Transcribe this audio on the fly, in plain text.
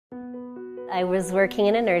I was working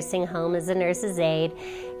in a nursing home as a nurse's aide,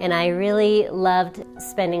 and I really loved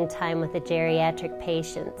spending time with the geriatric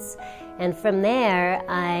patients. And from there,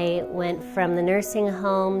 I went from the nursing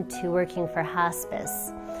home to working for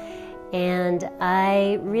hospice. And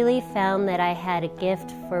I really found that I had a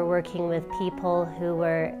gift for working with people who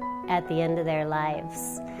were at the end of their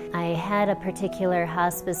lives. I had a particular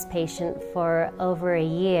hospice patient for over a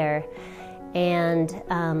year, and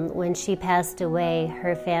when she passed away,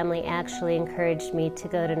 her family actually encouraged me to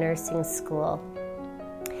go to nursing school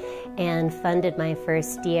and funded my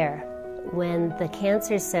first year. When the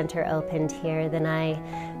cancer center opened here, then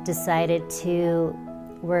I decided to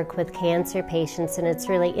work with cancer patients, and it's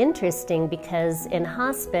really interesting because in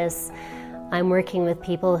hospice, I'm working with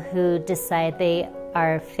people who decide they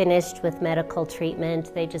are finished with medical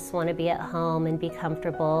treatment. They just want to be at home and be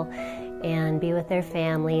comfortable and be with their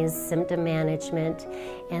families, symptom management.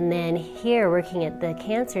 And then here, working at the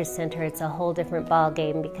cancer center, it's a whole different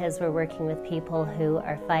ballgame because we're working with people who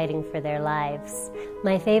are fighting for their lives.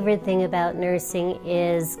 My favorite thing about nursing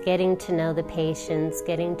is getting to know the patients,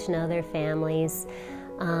 getting to know their families,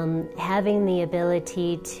 having the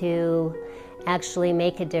ability to actually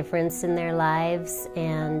make a difference in their lives.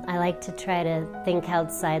 And I like to try to think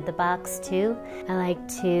outside the box too. I like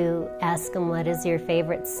to ask them, what is your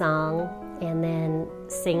favorite song? And then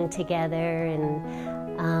sing together and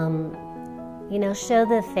show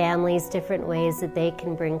the families different ways that they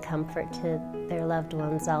can bring comfort to their loved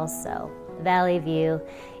ones also. Valley View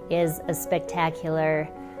is a spectacular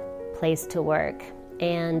place to work.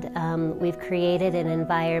 And we've created an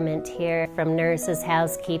environment here from nurses,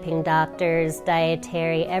 housekeeping, doctors,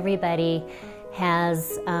 dietary. Everybody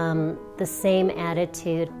has the same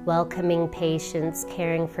attitude, welcoming patients,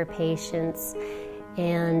 caring for patients.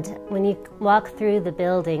 And when you walk through the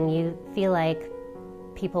building, you feel like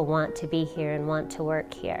people want to be here and want to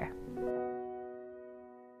work here.